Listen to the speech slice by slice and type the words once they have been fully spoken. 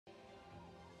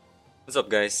What's up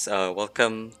guys,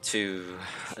 welcome to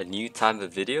a new type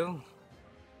of video.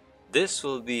 This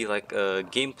will be like a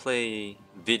gameplay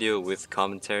video with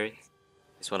commentary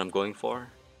is what I'm going for.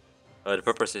 The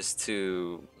purpose is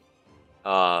to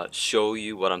show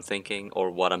you what I'm thinking or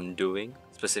what I'm doing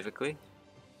specifically,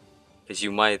 because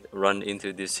you might run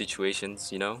into these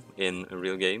situations, in a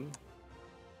real game.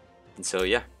 And so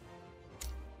yeah,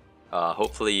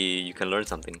 hopefully you can learn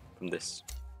something from this.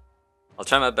 I'll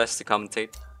try my best to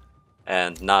commentate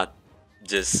and not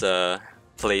just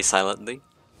play silently,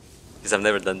 because I've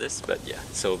never done this, but yeah,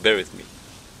 so bear with me.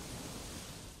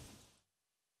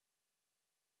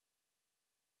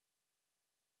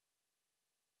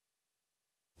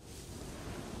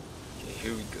 Okay,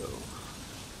 here we go.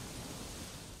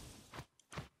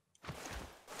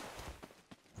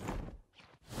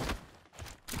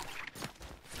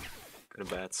 Got a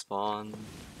bad spawn.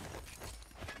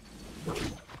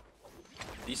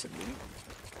 Decent loot.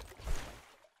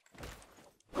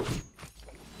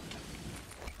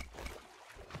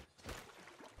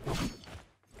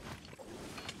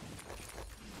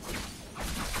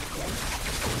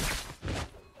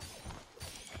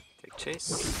 Take chase.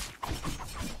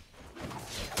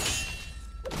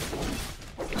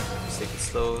 Just take it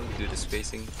slow, do the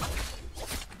spacing.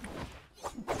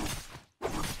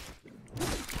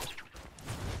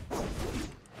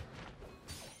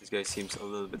 This guy seems a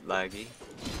little bit laggy.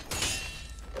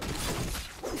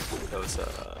 That was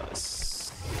a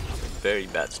very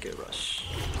bad skill rush.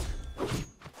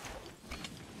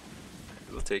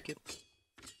 We'll take it.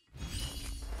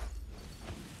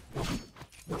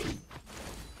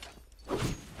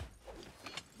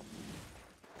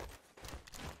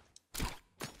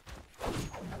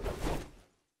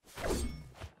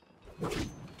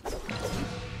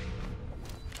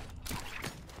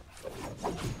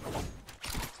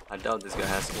 I doubt this guy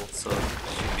has ult, so it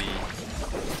should be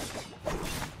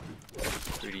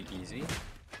pretty easy.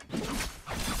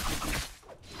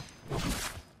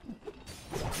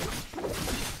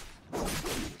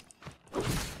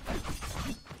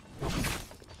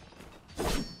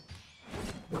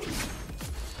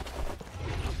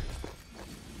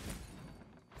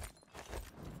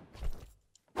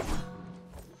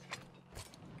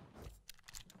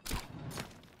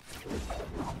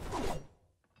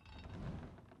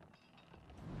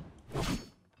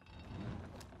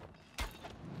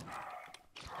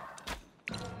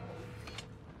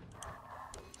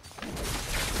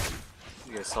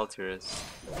 You guys salty is.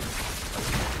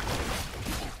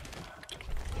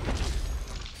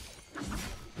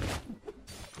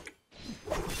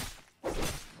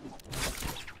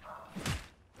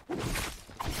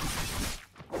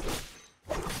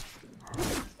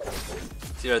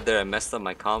 See right there, I messed up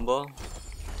my combo.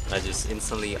 I just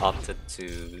instantly opted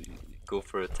to go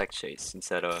for a tech chase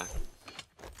instead of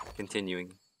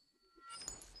continuing.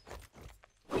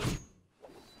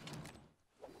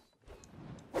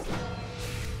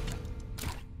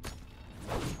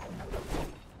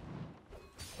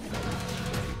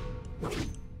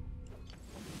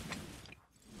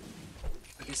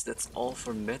 I guess that's all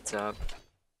for meta.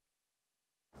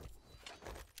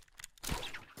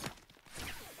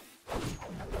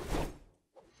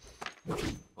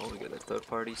 Oh, we got a third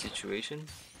party situation.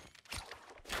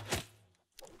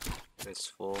 It's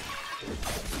full.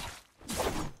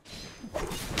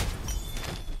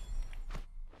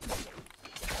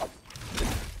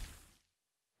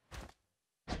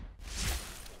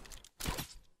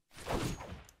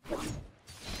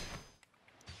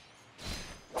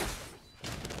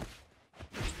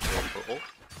 Oh,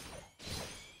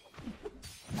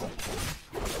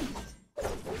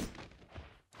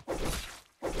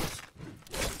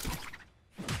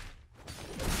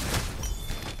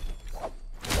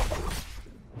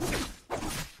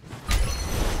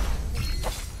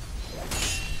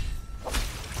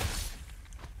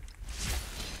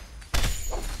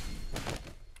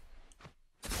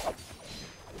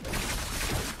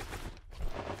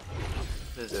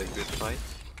 this is a good fight.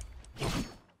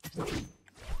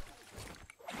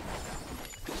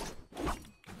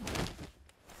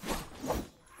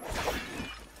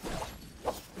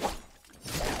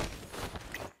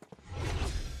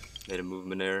 Made a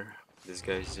movement error. This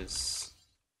guy's just...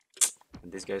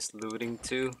 And this guy's looting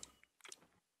too.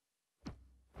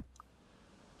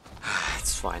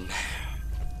 It's fine.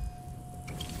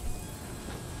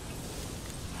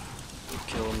 We'll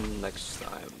kill him next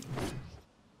time.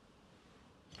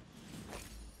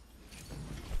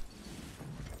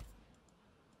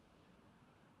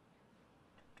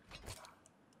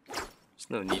 There's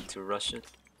no need to rush it.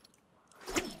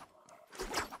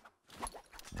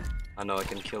 I know I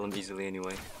can kill him easily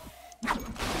anyway.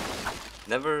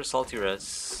 Never salty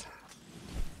res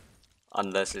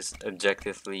unless it's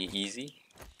objectively easy,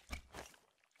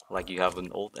 like you have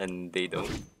an ult and they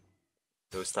don't.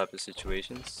 Those type of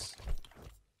situations.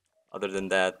 Other than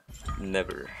that,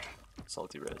 never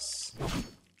salty res.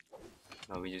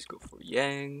 Now we just go for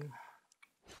Yang.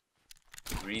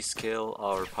 Rescale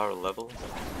our power level.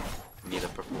 We need a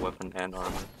purple weapon and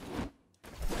armor.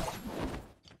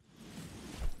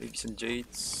 Maybe some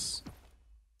jades.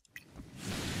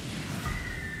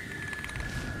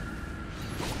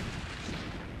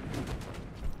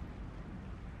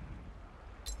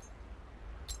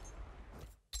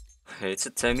 Okay, it's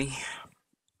a Temi.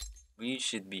 We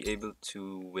should be able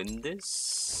to win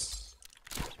this.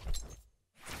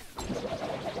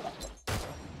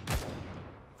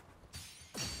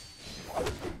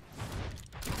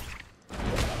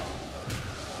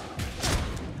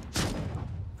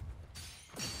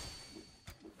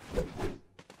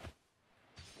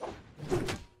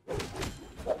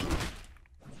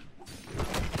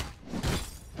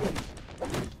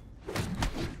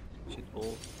 Should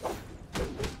ult.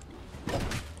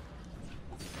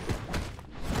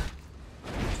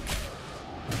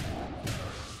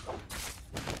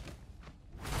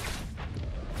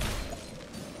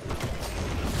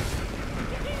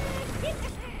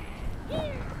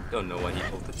 Don't know why he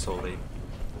ulted so late.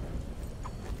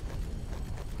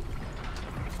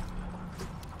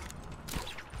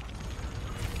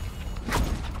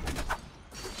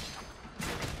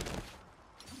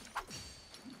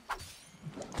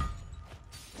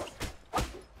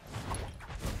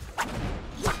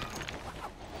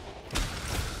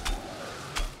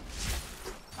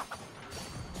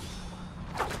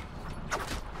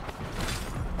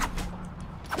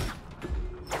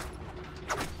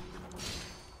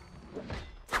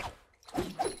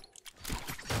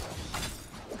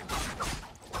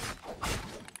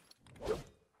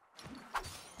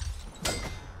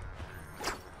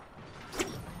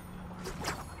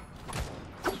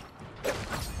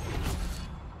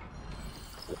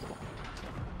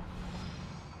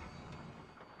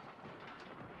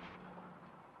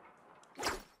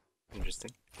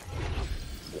 Interesting.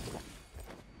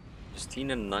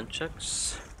 Justine and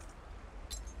nunchucks.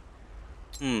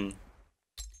 I'm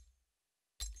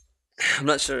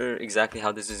not sure exactly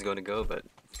how this is going to go, but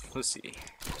we'll see.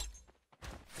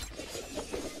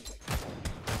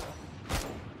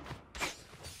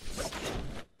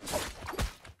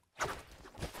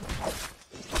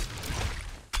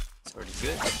 It's already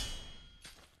good.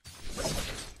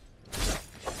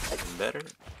 Even better.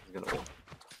 He's gonna ult.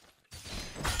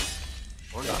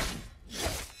 Or not.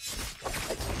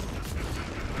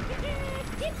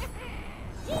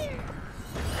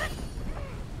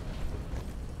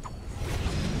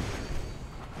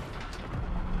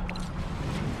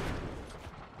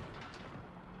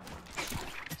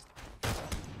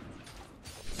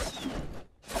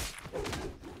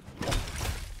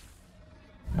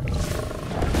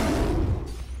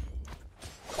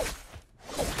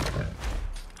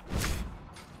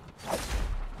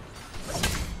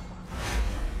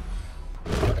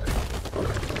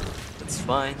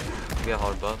 Fine, we got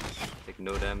hard buff, take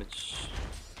no damage.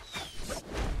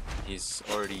 He's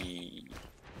already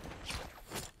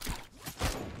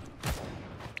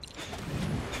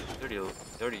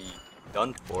 30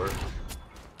 done for.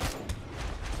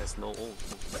 There's no ult.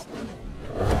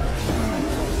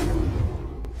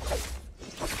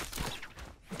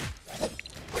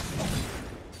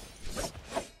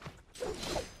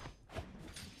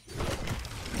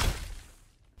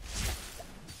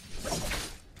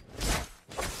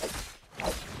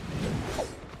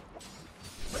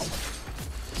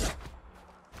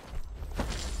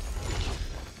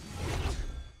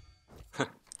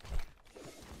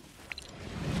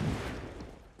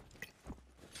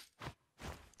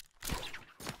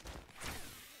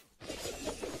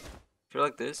 If you're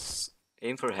like this,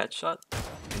 aim for a headshot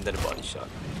and then a body shot.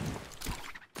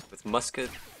 With musket,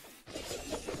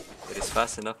 it is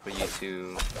fast enough for you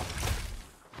to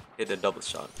hit a double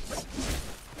shot.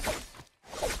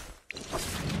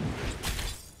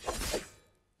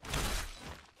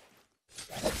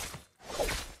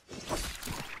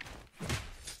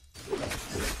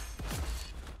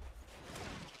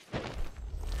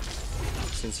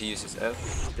 Since he uses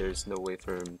F, there's no way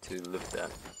for him to lift that.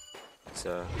 It's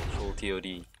a full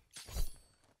TOD.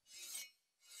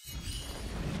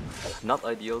 Not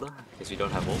ideal though, because we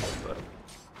don't have ult, but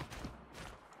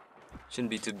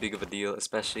shouldn't be too big of a deal,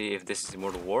 especially if this is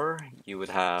Immortal War. You would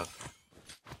have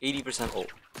 80%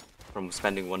 ult from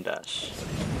spending one dash.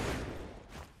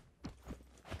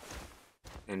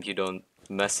 And if you don't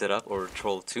mess it up or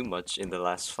troll too much in the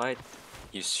last fight,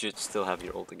 you should still have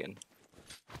your ult again.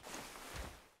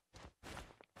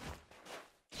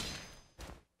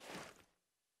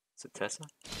 Is it Tessa?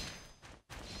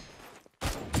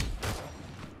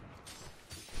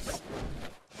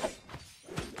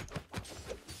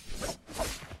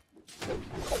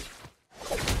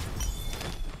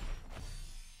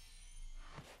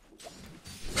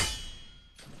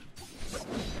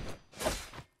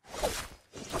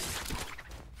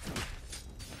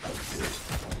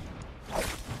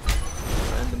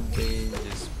 Random Bane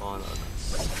just spawned on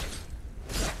us.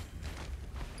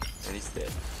 And he's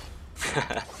dead.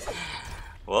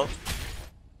 Well,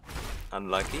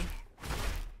 unlucky.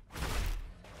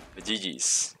 But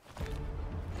GG's.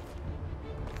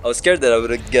 I was scared that I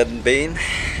would have gotten Bane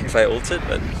if I ulted,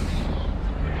 but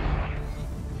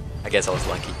I guess I was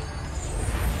lucky.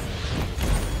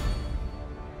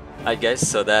 Alright guys,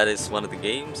 so that is one of the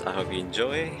games. I hope you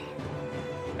enjoy.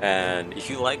 And if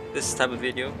you like this type of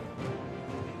video,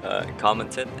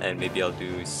 comment it and maybe I'll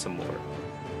do some more.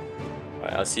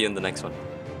 Alright, I'll see you in the next one.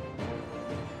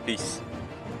 Peace.